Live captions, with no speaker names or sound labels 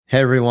Hey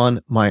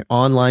everyone, my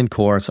online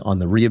course on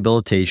the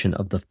rehabilitation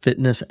of the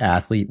fitness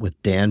athlete with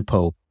Dan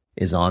Pope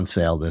is on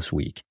sale this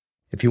week.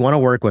 If you want to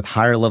work with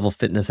higher level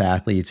fitness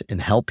athletes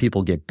and help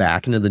people get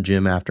back into the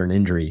gym after an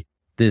injury,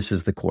 this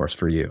is the course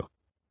for you.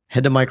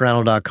 Head to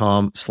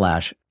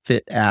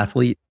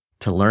MikeReinold.com/fitathlete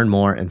to learn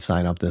more and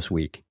sign up this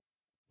week.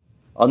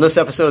 On this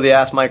episode of the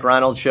Ask Mike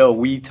Reinold Show,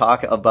 we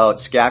talk about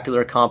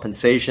scapular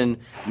compensation,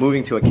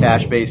 moving to a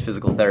cash-based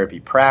physical therapy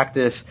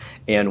practice,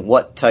 and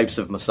what types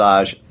of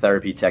massage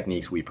therapy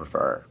techniques we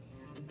prefer.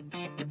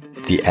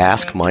 The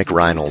Ask Mike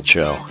Reinold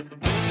Show.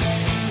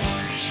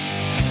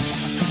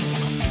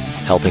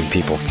 Helping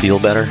people feel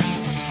better,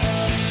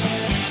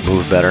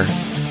 move better,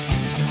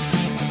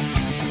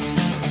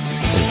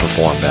 and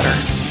perform better.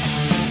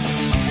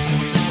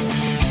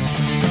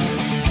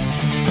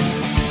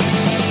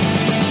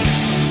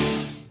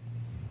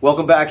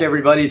 Welcome back,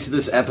 everybody, to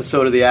this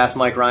episode of the Ask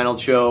Mike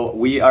Reinold Show.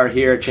 We are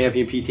here at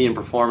Champion PT and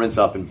Performance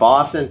up in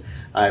Boston.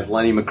 I have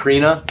Lenny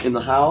Macrina in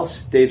the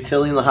house, Dave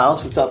Tilley in the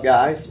house. What's up,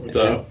 guys? What's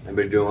up?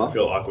 Everybody doing well? I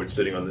feel awkward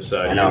sitting on this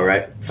side. I know,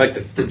 right? I feel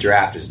like the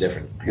draft is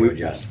different. We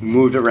just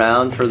moved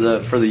around for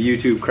the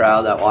YouTube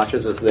crowd that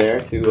watches us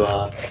there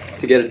to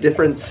get a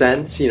different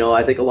sense. You know,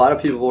 I think a lot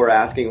of people were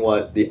asking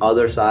what the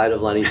other side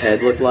of Lenny's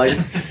head looked like,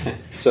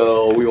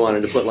 so we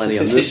wanted to put Lenny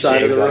on this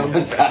side of the room.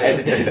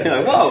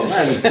 Whoa,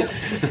 man.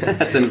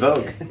 That's in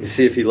vogue. You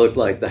see if he looked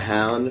like the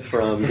Hound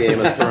from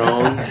Game of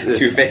Thrones.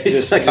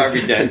 Two-Face, like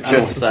Harvey Dent.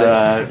 Just,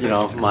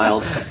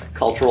 mild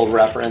cultural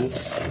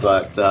reference.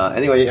 But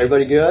anyway,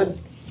 everybody good?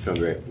 Feeling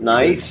great.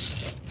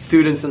 Nice.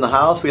 Students in the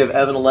house. We have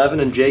Evan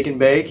 11 and Jake and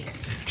Bake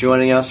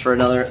joining us for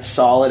another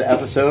solid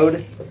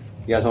episode.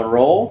 You guys want to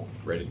roll?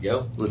 Ready to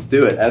go? Let's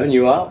do it. Evan,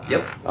 you up?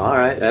 Yep. All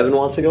right. Evan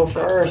wants to go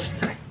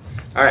first.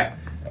 All right.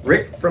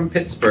 Rick from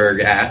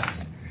Pittsburgh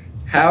asks,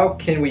 how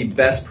can we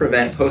best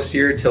prevent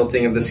posterior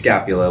tilting of the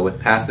scapula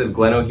with passive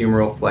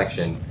glenohumeral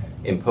flexion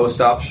in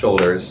post-op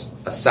shoulders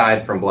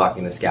aside from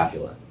blocking the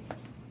scapula?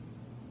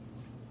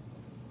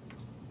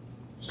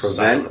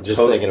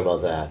 Thinking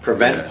about that.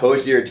 Prevent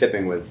posterior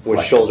tipping with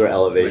shoulder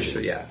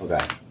elevation. Yeah.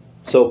 Okay.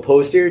 So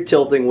posterior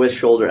tilting with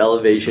shoulder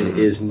elevation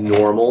is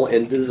normal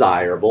and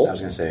desirable. I was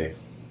going to say,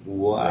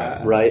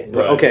 what? Right?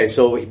 Okay,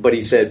 but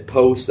he said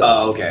post-op.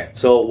 Oh, okay.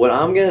 So what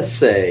I'm going to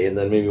say, and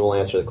then maybe we'll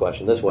answer the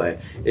question this way,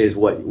 is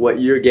what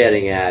you're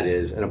getting at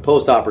is, in a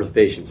post-operative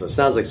patient, so it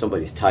sounds like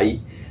somebody's tight.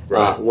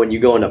 Right. When you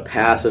go into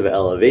passive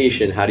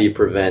elevation, how do you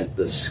prevent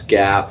the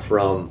scap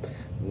from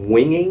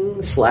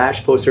winging /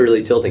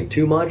 posteriorly tilting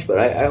too much? But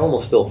I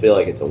almost still feel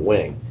like it's a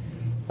wing.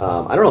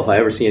 I don't know if I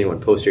ever see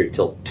anyone posterior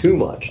tilt too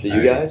much. Do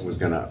you guys? I was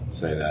going to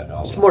say that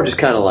also. It's more just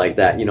kind of like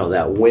that,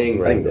 that wing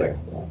right there.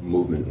 Like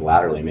movement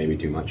laterally maybe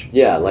too much.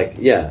 Yeah,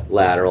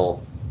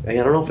 lateral. I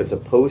don't know if it's a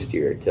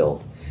posterior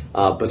tilt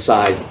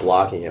besides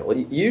blocking it. Well,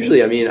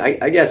 usually,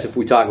 I guess if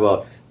we talk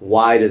about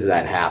why does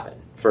that happen,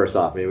 first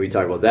off, maybe we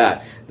talk about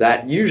that.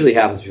 That usually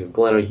happens because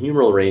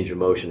glenohumeral range of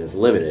motion is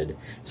limited.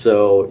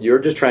 So you're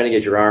just trying to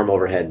get your arm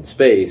overhead in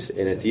space,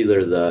 and it's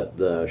either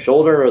the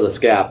shoulder or the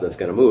scap that's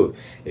going to move.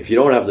 If you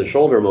don't have the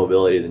shoulder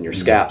mobility, then your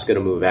scap's going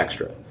to move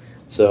extra.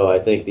 So I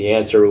think the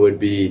answer would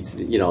be,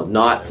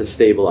 not to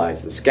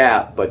stabilize the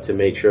scap, but to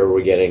make sure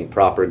we're getting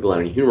proper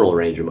glenohumeral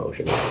range of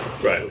motion.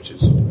 Right, which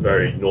is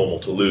very normal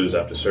to lose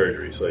after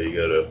surgery. So you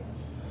got to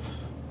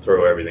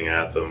throw everything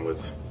at them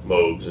with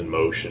mobs and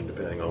motion,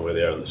 depending on where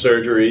they are in the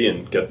surgery,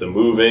 and get them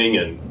moving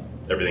and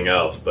everything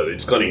else. But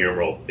it's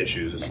glenohumeral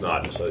issues. It's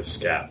not just a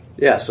scap.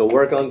 Yeah, so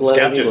work on glenohumeral.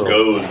 Scap just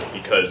goes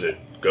because it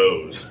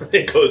goes.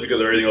 It goes because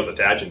everything else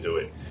attaching to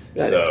it.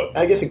 So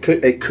I guess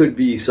it could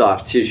be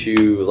soft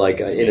tissue,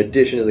 like in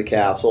addition to the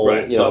capsule.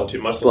 Right, soft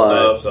muscle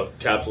stuff, soft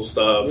capsule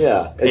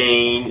stuff,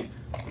 pain,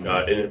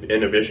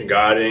 inhibition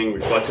guiding,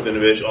 reflexive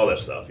inhibition, all that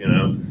stuff,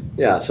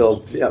 Yeah,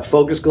 so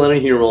focus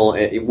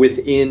glenohumeral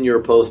within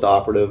your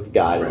post-operative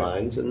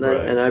guidelines,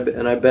 right.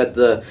 and I bet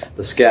the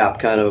scap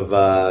kind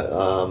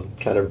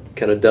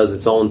of does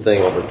its own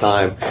thing over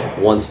time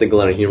once the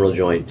glenohumeral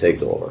joint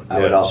takes over.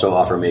 I would also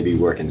offer maybe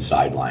work in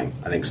side lying.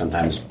 I think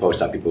sometimes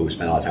post-op people who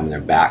spend a lot of time on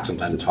their back,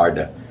 sometimes it's hard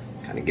to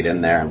kind of get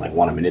in there and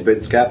want to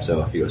manipulate the scap.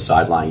 So if you go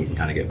side lying, you can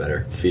kind of get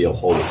better feel,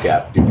 hold the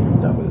scap, do different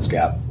stuff with the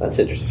scap. That's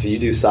interesting. So you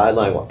do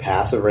sideline,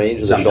 passive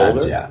range of the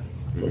sometimes, shoulder? Yeah.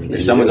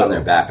 If someone's on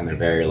their back and they're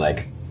very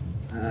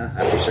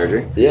after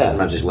surgery. Yeah.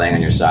 Sometimes just laying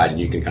on your side and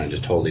you can kind of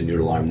just totally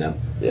noodle arm them.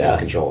 Yeah. Have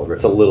control over it.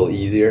 It's a little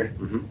easier.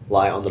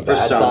 Lie on the bad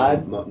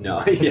side?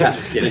 No. Yeah, I'm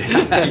just kidding.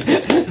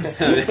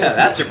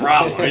 That's your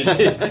problem.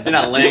 You're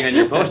not laying on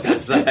your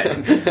post-op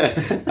side.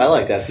 I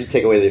like that. So you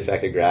take away the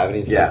effect of gravity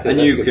and stuff, too. And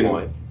that's you a good can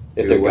point.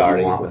 If they're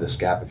guarding with the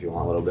scap if you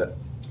want a little bit.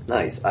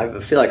 Nice.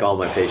 I feel like all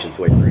my patients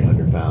weigh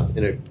 300 pounds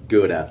in a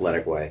good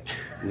athletic way,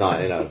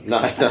 not in a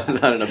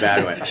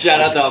bad way.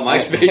 Shout out to all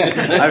Mike's patients.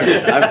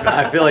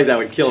 I feel like that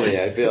would kill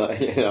me. I feel like,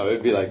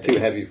 it'd be too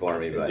heavy for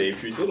me. But Dave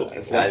treats little.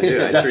 I do.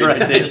 That's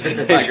right. Dave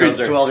treats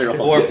 12-year-old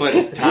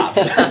 4-foot tops.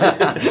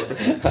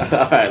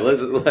 All right,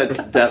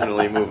 let's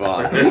definitely move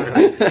on.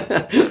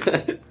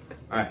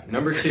 All right,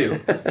 number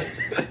 2.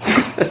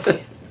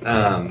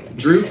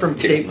 Drew from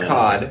Cape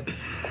Cod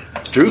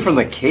Drew from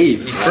the Cape.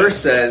 He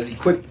first says, he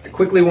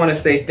quickly want to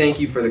say thank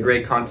you for the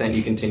great content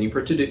you continue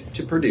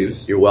to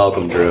produce. You're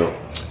welcome, Drew.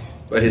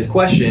 But his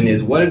question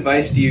is, what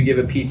advice do you give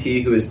a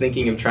PT who is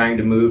thinking of trying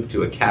to move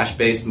to a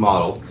cash-based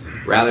model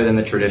rather than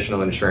the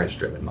traditional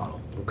insurance-driven model?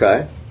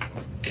 Okay.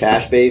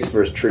 Cash-based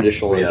versus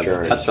traditional We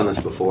insurance. have touched on this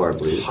before, I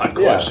believe. Hot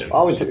question. Yeah,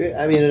 always.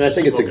 I mean, and I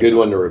think it's a good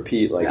one to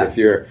repeat. Like if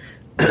you're,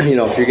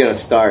 if you're going to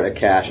start a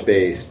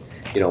cash-based,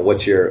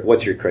 what's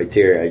your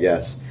criteria? I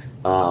guess.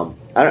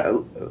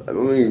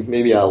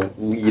 Maybe I'll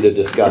lead a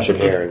discussion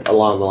here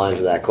along the lines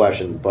of that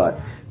question.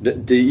 But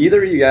do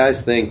either of you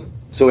guys think?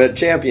 So at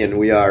Champion,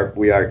 we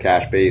are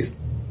cash-based.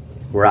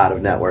 We're out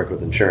of network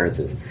with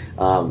insurances.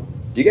 Do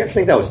you guys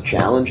think that was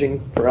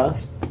challenging for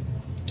us?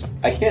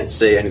 I can't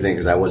say anything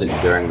because I wasn't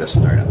during the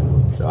startup.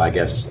 So I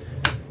guess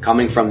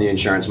coming from the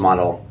insurance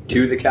model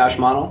to the cash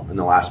model in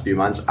the last few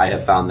months, I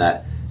have found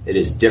that it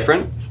is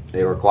different.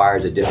 It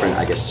requires a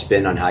different,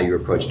 spin on how you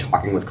approach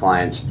talking with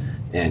clients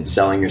and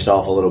selling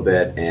yourself a little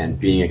bit and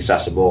being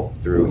accessible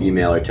through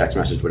email or text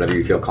message, whatever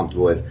you feel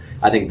comfortable with.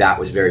 I think that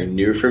was very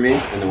new for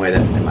me in the way that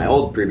in my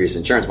old previous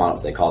insurance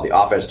models, they call the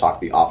office,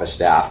 talk to the office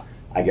staff.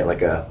 I get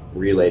like a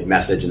relayed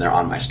message and they're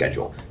on my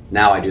schedule.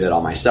 Now I do that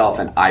all myself,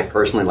 and I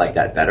personally like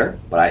that better,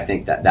 but I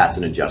think that that's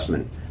an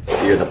adjustment.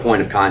 You're the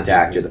point of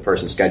contact, you're the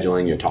person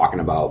scheduling, you're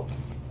talking about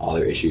all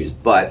their issues.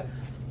 But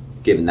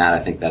given that, I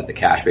think that the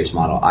cash-based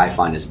model I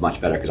find is much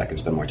better because I can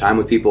spend more time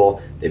with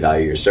people, they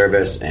value your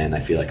service, and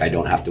I feel like I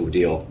don't have to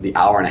deal the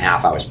hour and a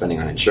half I was spending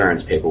on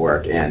insurance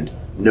paperwork and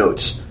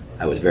notes.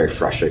 I was very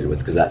frustrated with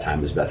because that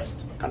time was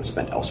best kind of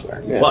spent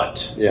elsewhere. Yeah.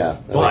 But that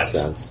makes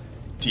sense.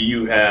 Do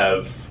you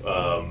have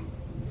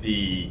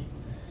the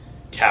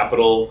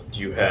capital? Do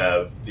you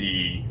have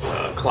the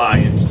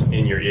clients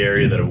in your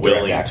area that are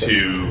willing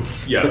to?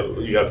 Yeah,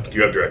 you have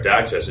direct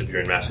access if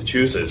you're in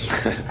Massachusetts.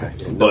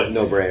 But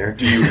no brainer.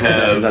 Do you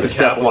have the That's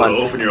step capital one. to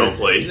open your own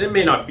place? It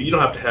may not be. You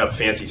don't have to have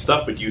fancy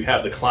stuff, but do you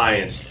have the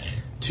clients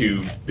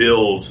to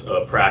build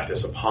a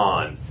practice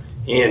upon?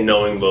 And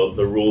knowing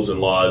the rules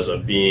and laws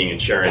of being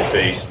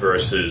insurance-based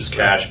versus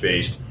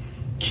cash-based,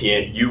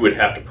 you would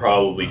have to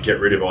probably get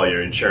rid of all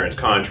your insurance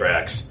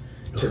contracts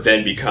to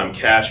then become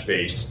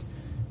cash-based.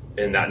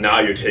 And now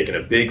you're taking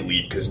a big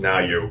leap because now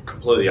you're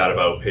completely out of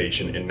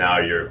outpatient and now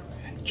you're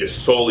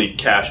just solely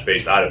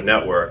cash-based out of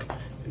network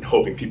and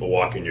hoping people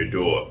walk in your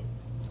door.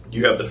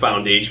 You have the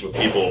foundation for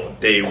people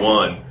day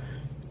one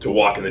to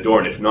walk in the door,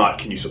 and if not,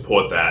 can you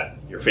support that,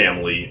 your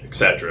family,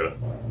 etc.,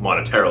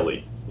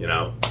 monetarily?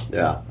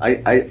 Yeah,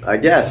 I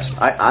guess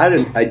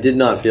I did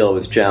not feel it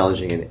was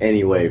challenging in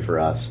any way for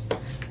us.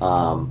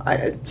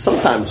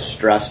 Sometimes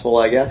stressful,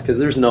 I guess, because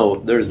there's no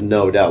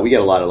doubt we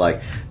get a lot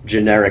of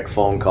generic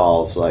phone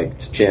calls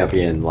to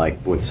Champion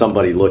with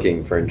somebody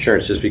looking for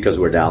insurance just because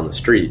we're down the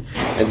street.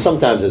 And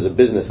sometimes as a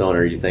business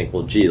owner, you think,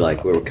 well, gee,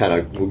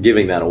 we're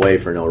giving that away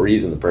for no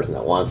reason. The person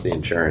that wants the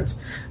insurance,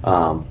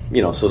 so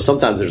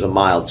sometimes there's a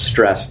mild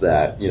stress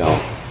that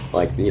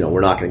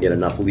we're not going to get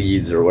enough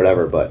leads or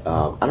whatever. But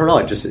I don't know.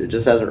 It just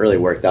hasn't really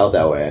worked out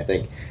that way. I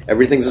think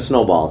everything's a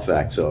snowball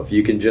effect. So if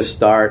you can just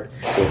start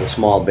with a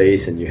small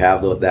base and you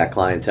have that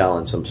clientele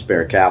and some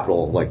spare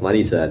capital, like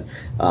Lenny said,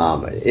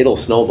 it'll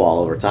snowball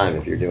over time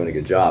if you're doing a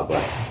good job.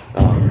 But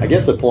I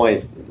guess the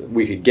point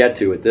we could get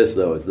to with this,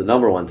 though, is the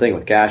number one thing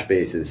with cash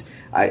base is,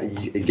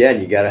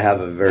 you got to have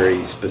a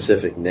very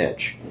specific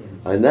niche.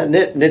 And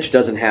that niche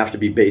doesn't have to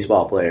be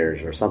baseball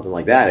players or something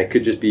like that. It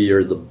could just be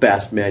you're the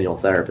best manual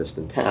therapist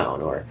in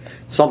town or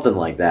something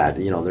like that.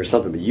 There's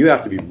something, but you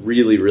have to be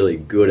really, really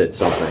good at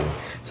something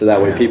so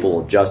that way people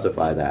will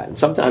justify that. And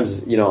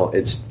sometimes,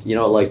 it's,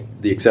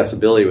 like the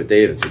accessibility with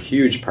Dave, it's a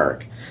huge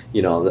perk. I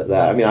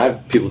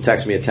have people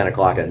text me at 10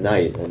 o'clock at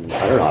night, and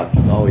I don't know, I've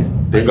just always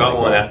been. I got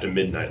one after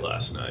midnight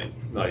last night.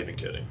 Not even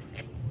kidding.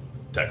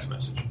 Text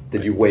message.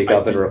 Did you wake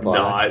up and reply?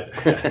 No, I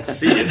didn't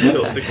see it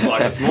until 6 o'clock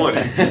this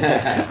morning.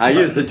 I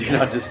use the do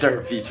not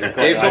disturb feature.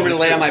 Dave told me to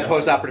lay on my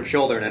post-operative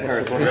shoulder and it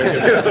hurts.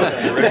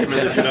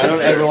 I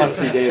don't ever want to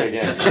see Dave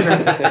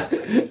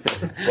again.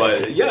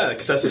 But yeah,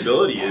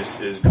 accessibility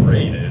is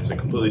great, and it's a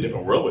completely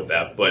different world with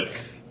that. But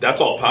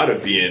that's all part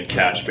of being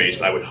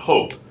cash-based, I would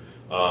hope.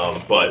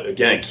 But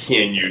again,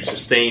 can you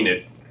sustain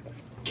it?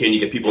 Can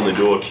you get people in the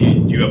door? Do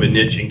you have a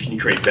niche, and can you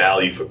create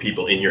value for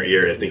people in your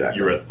area? I think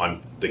you're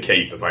on the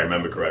Cape, if I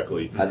remember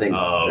correctly. I think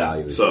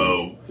value is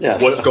so.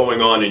 What's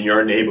going on in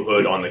your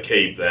neighborhood on the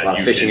Cape that a lot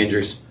of fishing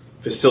injuries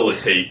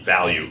facilitate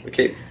value? The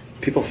Cape,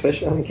 people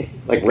fish on the Cape,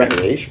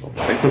 recreational.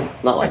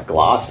 It's not like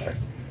Gloucester.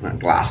 Not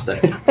Gloucester.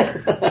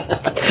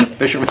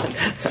 Fishermen.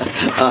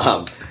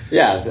 I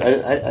think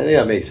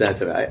that makes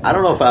sense. I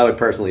don't know if I would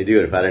personally do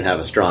it if I didn't have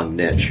a strong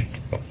niche.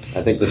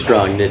 I think the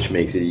strong niche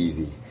makes it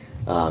easy.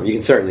 You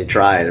can certainly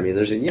try it. I mean,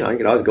 you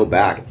can always go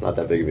back. It's not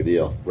that big of a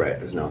deal. Right.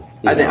 There's no.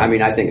 I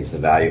think it's the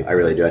value. I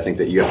really do. I think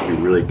that you have to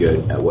be really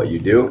good at what you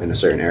do in a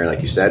certain area, like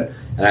you said.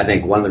 And I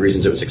think one of the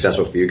reasons it was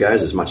successful for you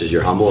guys, as much as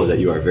you're humble, is that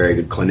you are very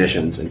good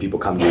clinicians, and people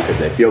come to you because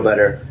they feel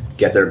better,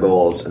 get their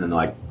goals, and then they're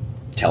like,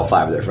 tell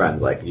 5 of their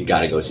friends, like, you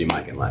got to go see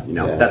Mike and Len.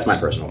 That's my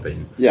personal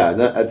opinion.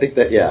 Yeah, I think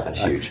that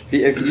That's huge.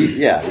 If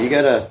you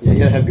gotta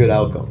have good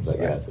outcomes. I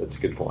guess that's a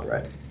good point.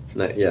 Right.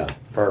 Yeah,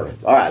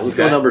 perfect. All right, let's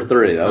go number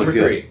 3. That was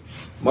good. Number 3.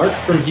 Mark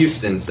from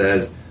Houston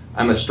says,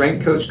 I'm a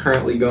strength coach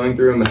currently going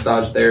through a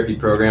massage therapy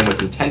program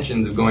with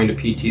intentions of going to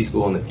PT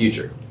school in the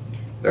future.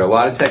 There are a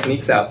lot of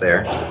techniques out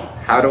there.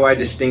 How do I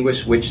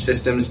distinguish which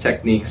systems,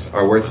 techniques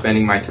are worth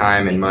spending my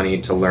time and money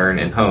to learn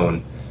and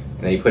hone? And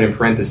then you put in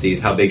parentheses,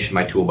 how big should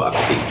my toolbox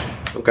be?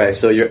 Okay,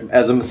 so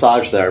as a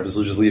massage therapist,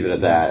 we'll just leave it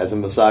at that. As a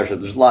massage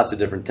therapist, there's lots of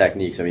different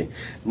techniques. I mean,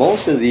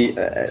 most of the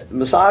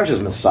massage is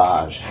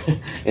massage,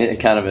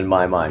 kind of in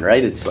my mind,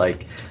 right? It's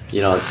like,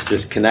 it's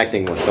just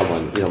connecting with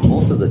someone.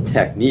 Most of the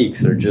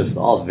techniques are just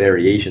all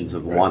variations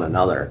of one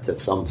another to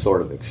some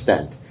sort of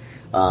extent.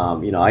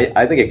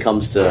 I think it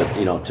comes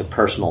to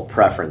personal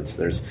preference.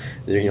 There's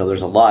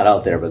a lot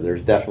out there, but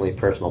there's definitely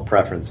personal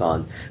preference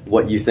on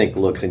what you think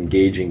looks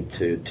engaging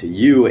to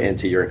you and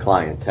to your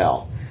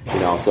clientele.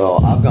 So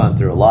I've gone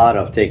through a lot.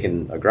 I've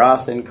taken a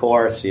Groston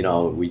course.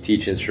 We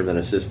teach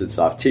instrument-assisted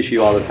soft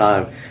tissue all the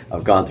time.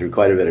 I've gone through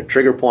quite a bit of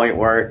trigger point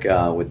work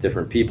with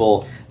different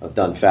people. I've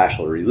done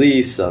fascial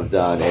release. I've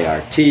done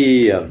ART.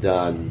 I've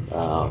done,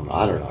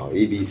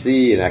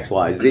 ABC and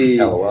XYZ.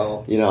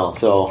 LOL.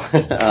 So,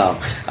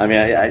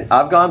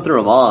 I've gone through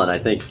them all, and I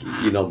think,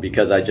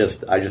 because I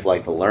just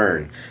like to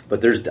learn.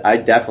 But I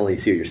definitely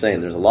see what you're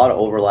saying. There's a lot of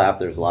overlap.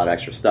 There's a lot of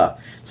extra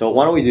stuff. So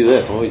why don't we do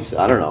this? Why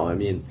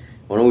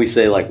don't we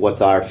say, like, what's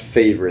our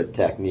favorite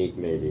technique,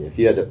 maybe? If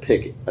you had to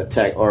pick a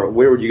tech, or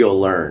where would you go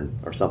learn,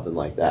 or something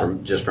like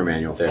that? Just for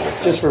manual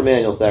therapy. Just for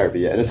manual therapy,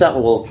 yeah. And it's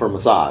not, for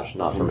massage,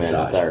 not for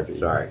manual therapy.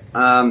 Sorry.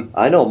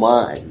 I know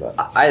mine, but...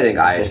 I think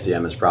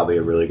ISTM is probably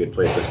a really good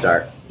place to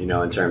start,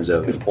 in terms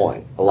of... Good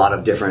point. There's a lot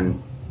of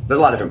different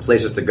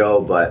places to go,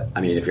 but,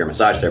 if you're a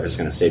massage therapist, it's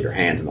going to save your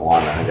hands in the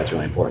long run. I think that's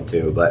really important,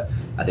 too. But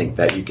I think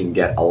that you can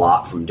get a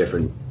lot from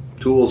different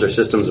tools or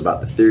systems about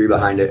the theory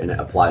behind it, and it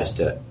applies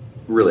to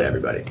really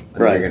everybody. I think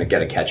you're going to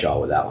get a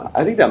catch-all with that one.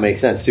 I think that makes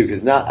sense too,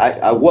 because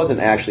I wasn't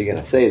actually going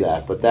to say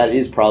that, but that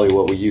is probably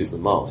what we use the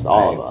most,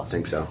 all of us. I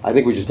think so. I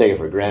think we just take it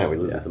for granted we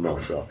lose it the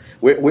most. So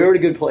where would a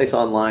good place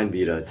online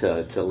be to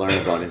learn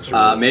about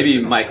instruments? Maybe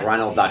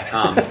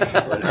MikeReynolds.com or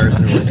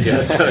Urson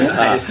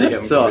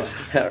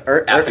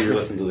Religioso. After you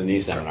listen to the knee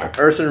seminar.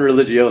 Urson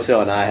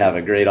Religioso and I have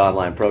a great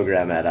online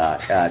program at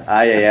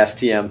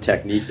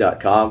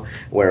iastmtechnique.com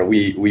where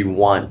we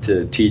want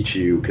to teach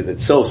you, because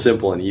it's so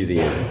simple and easy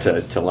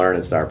to learn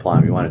and start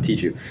applying. We want to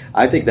teach you.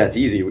 I think that's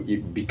easy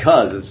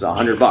because it's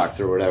 $100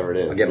 or whatever it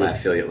is. I'll get my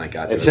affiliate link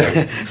out. But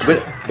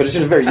it's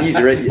just very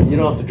easy, right? You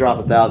don't have to drop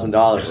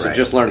 $1,000 to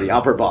just learn the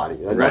upper body.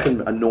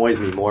 Nothing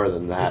annoys me more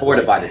than that. Or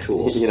to buy the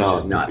tools, which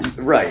is nuts.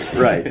 Right.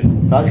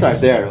 So I'll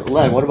start there.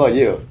 Len, what about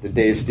you? Did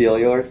Dave steal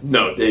yours?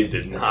 No, Dave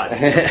did not.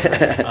 This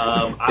is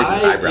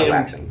eyebrow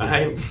waxing.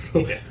 I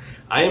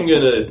am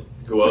going to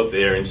go out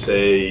there and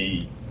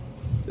say,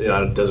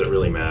 it doesn't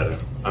really matter.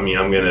 I'm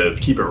going to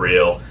keep it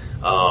real.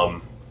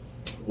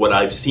 What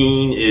I've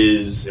seen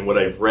is, and what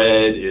I've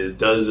read is,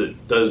 does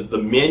the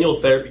manual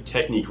therapy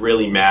technique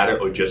really matter,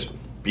 or just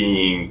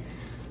being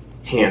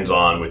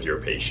hands-on with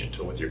your patient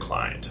or with your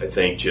client? I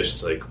think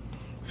just like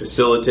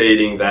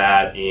facilitating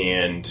that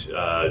and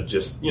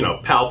just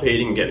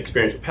palpating and getting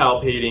experience with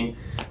palpating.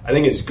 I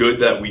think it's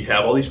good that we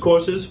have all these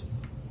courses.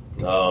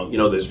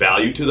 There's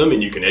value to them,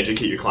 and you can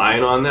educate your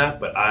client on that.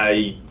 But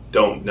I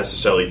don't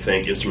necessarily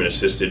think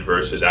instrument-assisted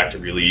versus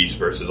active release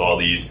versus all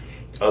these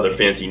other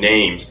fancy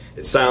names.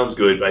 It sounds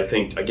good, but I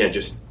think, again,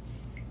 just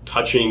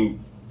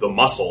touching the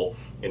muscle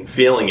and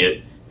feeling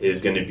it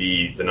is going to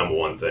be the number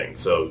one thing.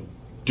 So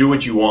do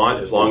what you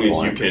want, as long as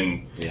you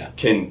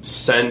can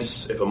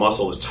sense if a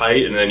muscle is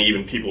tight, and then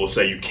even people will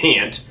say you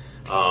can't.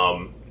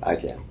 I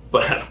can.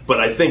 But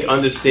I think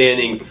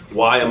understanding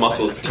why a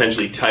muscle is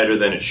potentially tighter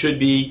than it should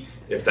be,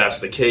 if that's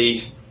the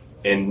case,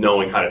 and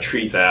knowing how to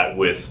treat that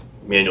with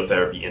manual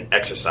therapy and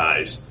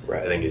exercise,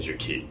 I think is your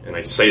key. And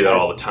I say that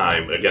all the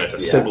time. Again, it's a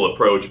simple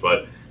approach,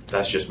 but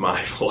that's just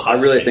my philosophy. I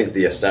really think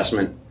the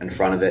assessment in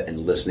front of it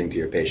and listening to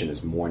your patient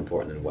is more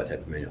important than what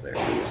type of manual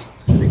therapy is.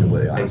 To be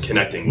completely honest. And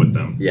connecting with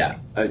them. Yeah.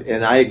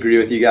 And I agree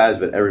with you guys,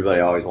 but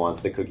everybody always wants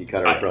the cookie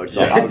cutter approach.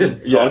 So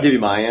I'll give you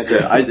my answer.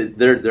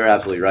 They're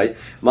absolutely right.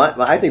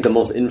 I think the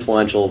most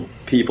influential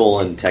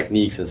people and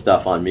techniques and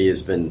stuff on me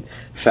has been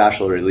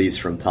fascial release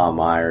from Tom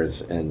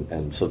Myers.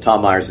 And so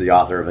Tom Myers is the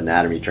author of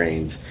Anatomy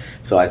Trains.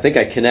 So I think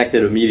I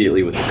connected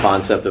immediately with the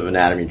concept of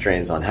Anatomy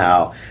Trains on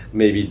how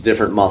maybe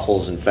different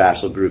muscles and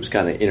fascial groups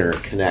kind of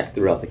interconnect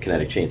throughout the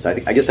kinetic chain. So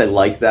I guess I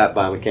like that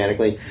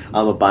biomechanically.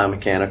 I'm a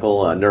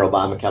biomechanical,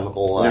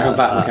 neurobiomechanical.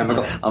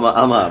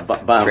 I'm a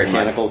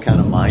biomechanical kind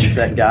of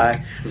mindset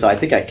guy. So I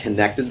think I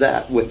connected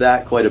that with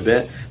that quite a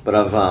bit. But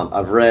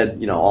I've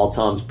read all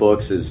Tom's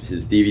books,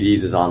 his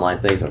DVDs, his online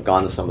things. I've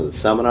gone to some of the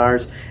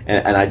seminars,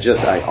 and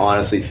I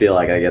honestly feel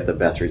like I get the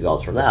best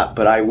results from that.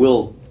 But I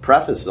will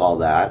preface all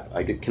that.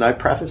 Can I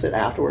preface it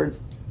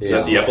afterwards? Is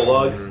that the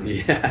epilogue?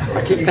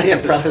 Yeah. You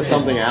can't preface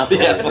something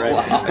afterwards,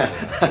 right?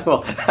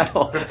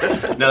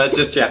 No, that's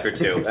just chapter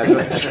 2. That's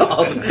what it's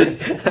called.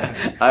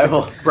 I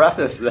will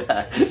preface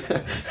that.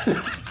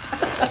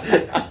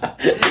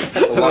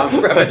 A long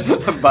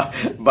preface.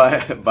 by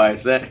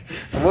saying,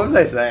 what was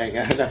I saying?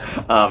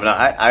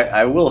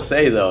 I will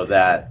say though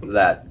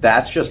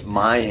that's just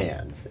my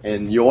hands,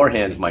 and your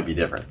hands might be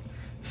different.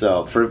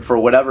 So for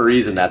whatever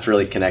reason, that's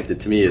really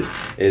connected to me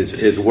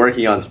is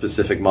working on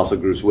specific muscle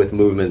groups with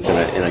movements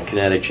in a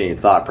kinetic chain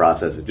thought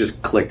process. It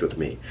just clicked with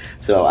me.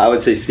 So I would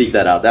say seek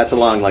that out. That's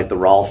along like the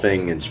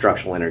Rolfing and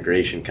structural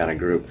integration kind of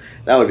group.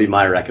 That would be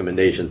my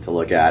recommendation to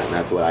look at, and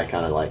that's what I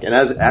kind of like. And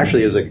as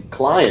a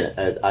client,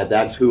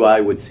 that's who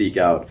I would seek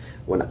out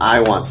when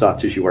I want soft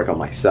tissue work on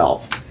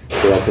myself.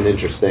 So that's an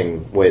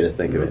interesting way to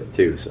think of it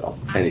too. So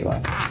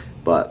anyway.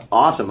 But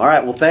awesome. All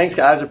right. Well, thanks,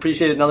 guys.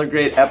 Appreciate it. Another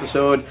great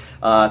episode.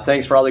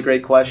 Thanks for all the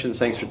great questions.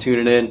 Thanks for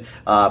tuning in.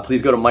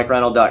 Please go to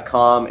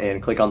MikeReinold.com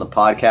and click on the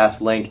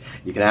podcast link.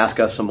 You can ask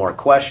us some more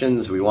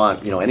questions. We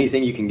want,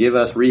 anything you can give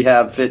us,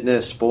 rehab,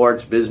 fitness,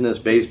 sports, business,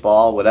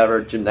 baseball,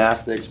 whatever,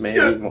 gymnastics, maybe.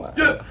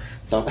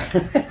 Something.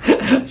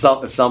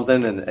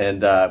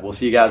 And we'll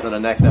see you guys on the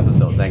next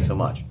episode. Thanks so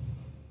much.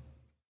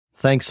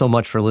 Thanks so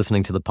much for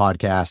listening to the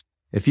podcast.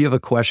 If you have a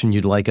question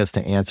you'd like us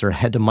to answer,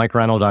 head to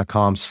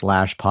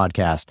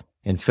MikeReinold.com/podcast.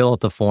 and fill out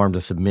the form to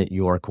submit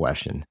your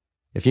question.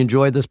 If you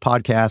enjoyed this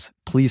podcast,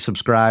 please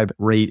subscribe,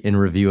 rate, and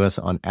review us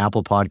on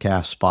Apple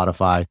Podcasts,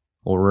 Spotify,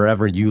 or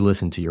wherever you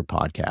listen to your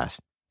podcast.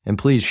 And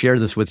please share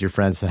this with your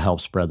friends to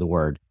help spread the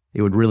word.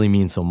 It would really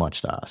mean so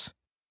much to us.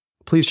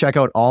 Please check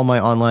out all my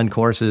online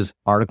courses,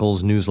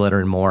 articles, newsletter,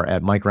 and more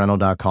at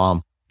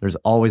MikeReinold.com. There's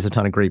always a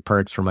ton of great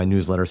perks for my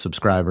newsletter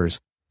subscribers.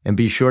 And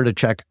be sure to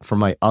check for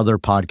my other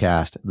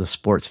podcast, the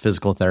Sports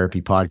Physical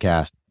Therapy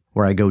Podcast,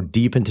 where I go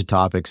deep into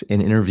topics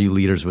and interview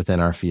leaders within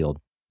our field.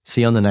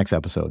 See you on the next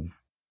episode.